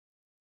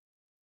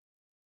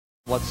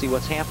Let's see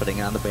what's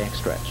happening on the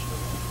backstretch.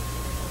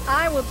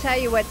 I will tell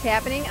you what's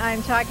happening.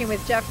 I'm talking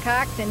with Jeff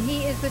Cox, and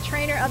he is the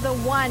trainer of the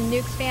one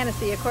Nukes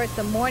Fantasy, of course,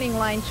 the morning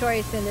line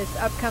choice in this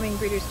upcoming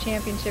Breeders'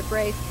 Championship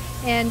race.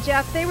 And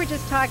Jeff, they were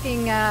just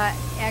talking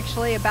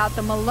actually about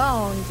the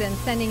Malones and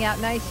sending out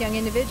nice young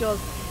individuals.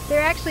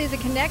 There actually is a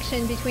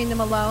connection between the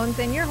Malones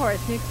and your horse,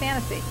 Nukes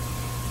Fantasy.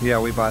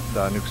 Yeah, we bought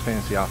Nukes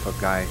Fantasy off of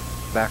Guy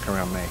back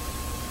around May.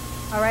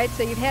 All right,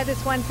 so you've had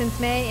this one since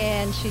May,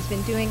 and she's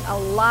been doing a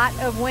lot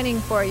of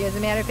winning for you. As a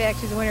matter of fact,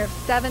 she's a winner of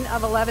 7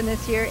 of 11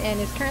 this year and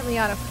is currently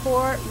on a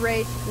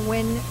 4-race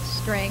win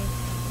string.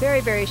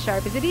 Very, very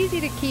sharp. Is it easy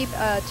to keep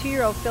a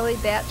 2-year-old filly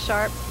that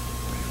sharp?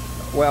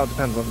 Well, it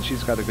depends on,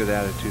 she's got a good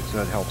attitude,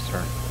 so it helps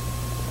her.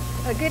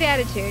 A good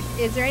attitude.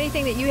 Is there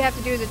anything that you have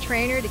to do as a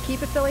trainer to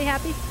keep a filly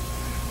happy?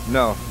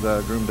 No,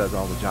 the groom does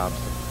all the jobs.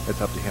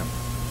 It's up to him.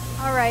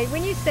 All right,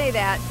 when you say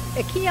that,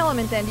 a key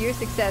element then to your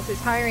success is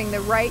hiring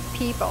the right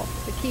people,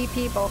 the key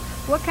people.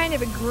 What kind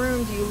of a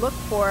groom do you look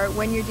for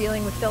when you're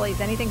dealing with fillies?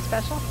 Anything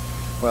special?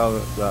 Well,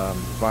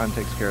 Vaughn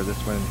takes care of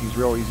this one. He's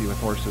real easy with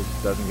horses,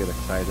 doesn't get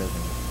excited,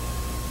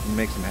 and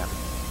makes them happy.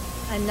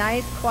 A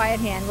nice, quiet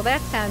hand. Well,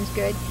 that sounds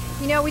good.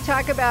 You know, we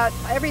talk about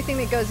everything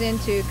that goes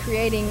into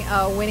creating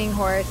a winning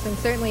horse, and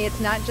certainly it's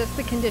not just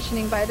the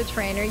conditioning by the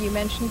trainer. You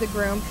mentioned the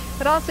groom,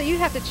 but also you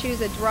have to choose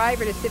a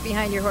driver to sit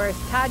behind your horse.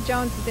 Todd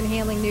Jones has been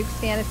handling Nukes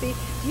Fantasy.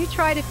 Do you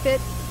try to fit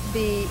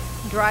the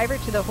driver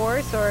to the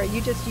horse, or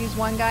you just use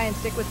one guy and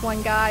stick with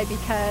one guy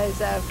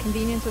because of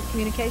convenience with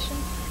communication?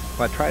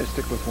 Well, I try to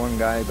stick with one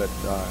guy, but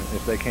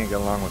if they can't get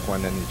along with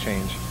one, then you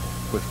change.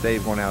 With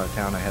Dave going out of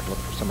town, I had to look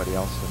for somebody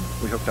else,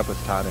 and we hooked up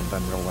with Todd and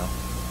done real well.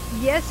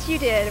 Yes, you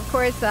did. Of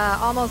course,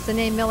 almost the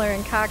name Miller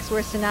and Cox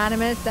were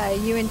synonymous.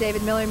 You and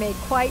David Miller made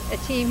quite a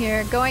team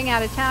here. Going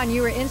out of town,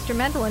 you were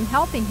instrumental in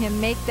helping him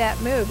make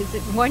that move. Is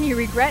it one you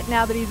regret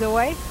now that he's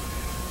away?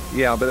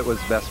 Yeah, but it was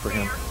best for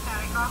him.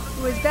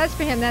 It was best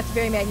for him. That's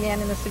very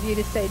magnanimous of you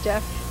to say,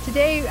 Jeff.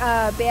 Today,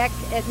 back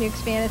at Nukes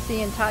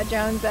Fantasy and Todd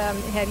Jones,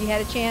 have you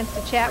had a chance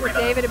to chat with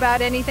David about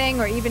anything,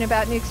 or even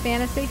about Nukes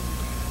Fantasy?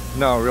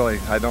 No, really.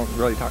 I don't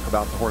really talk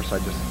about the horse. I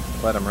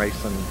just let him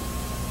race and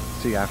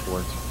see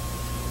afterwards.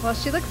 Well,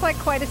 she looks like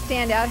quite a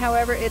standout.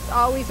 However, it's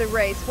always a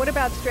race. What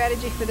about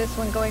strategy for this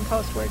one going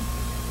postward?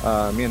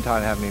 Me and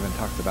Todd haven't even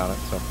talked about it.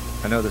 So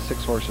I know the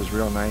 6-horse is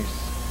real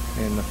nice,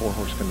 and the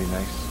 4-horse can be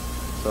nice.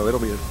 So it'll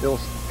be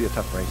a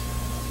tough race.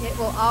 It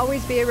will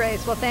always be a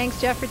race. Well,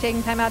 thanks, Jeff, for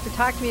taking time out to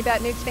talk to me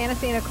about Nukes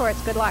Fantasy, and of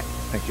course, good luck.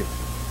 Thank you.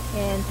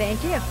 And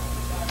thank you.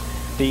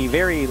 The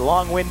very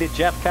long-winded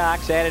Jeff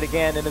Cox at it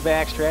again in the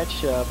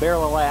backstretch.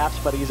 Barrel of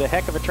laughs, but he's a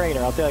heck of a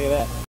trainer, I'll tell you that.